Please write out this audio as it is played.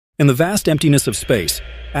In the vast emptiness of space,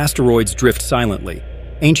 asteroids drift silently,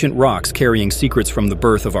 ancient rocks carrying secrets from the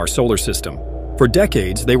birth of our solar system. For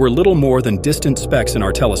decades, they were little more than distant specks in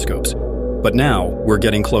our telescopes. But now, we're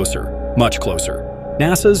getting closer, much closer.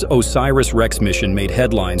 NASA's OSIRIS-REx mission made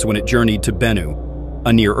headlines when it journeyed to Bennu,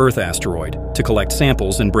 a near-Earth asteroid, to collect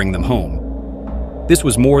samples and bring them home. This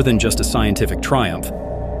was more than just a scientific triumph.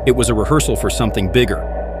 It was a rehearsal for something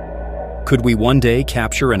bigger. Could we one day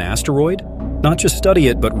capture an asteroid? Not just study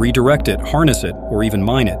it, but redirect it, harness it, or even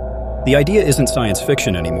mine it. The idea isn't science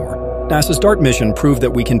fiction anymore. NASA's DART mission proved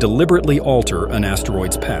that we can deliberately alter an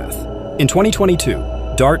asteroid's path. In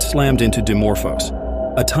 2022, DART slammed into Dimorphos,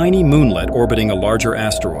 a tiny moonlet orbiting a larger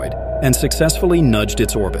asteroid, and successfully nudged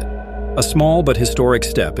its orbit. A small but historic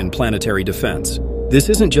step in planetary defense. This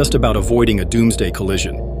isn't just about avoiding a doomsday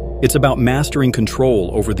collision. It's about mastering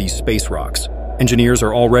control over these space rocks. Engineers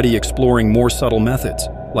are already exploring more subtle methods,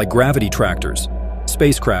 like gravity tractors,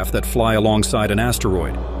 spacecraft that fly alongside an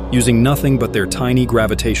asteroid, using nothing but their tiny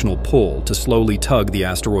gravitational pull to slowly tug the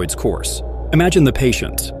asteroid's course. Imagine the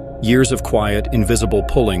patience, years of quiet, invisible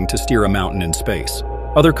pulling to steer a mountain in space.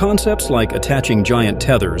 Other concepts like attaching giant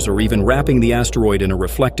tethers or even wrapping the asteroid in a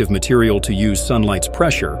reflective material to use sunlight's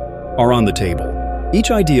pressure are on the table.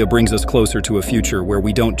 Each idea brings us closer to a future where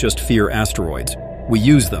we don't just fear asteroids, we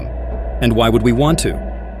use them. And why would we want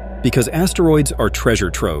to? Because asteroids are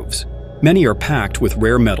treasure troves. Many are packed with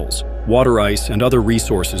rare metals, water ice, and other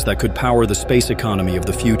resources that could power the space economy of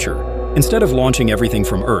the future. Instead of launching everything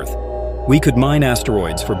from Earth, we could mine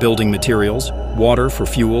asteroids for building materials, water for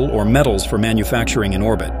fuel, or metals for manufacturing in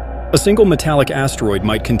orbit. A single metallic asteroid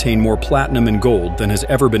might contain more platinum and gold than has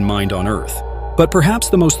ever been mined on Earth. But perhaps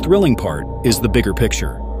the most thrilling part is the bigger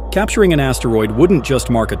picture. Capturing an asteroid wouldn't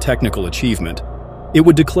just mark a technical achievement. It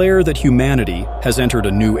would declare that humanity has entered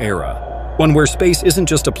a new era, one where space isn't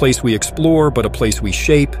just a place we explore, but a place we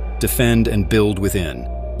shape, defend, and build within.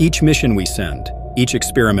 Each mission we send, each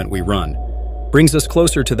experiment we run, brings us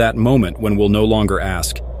closer to that moment when we'll no longer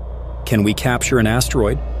ask, can we capture an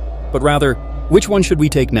asteroid? But rather, which one should we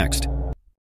take next?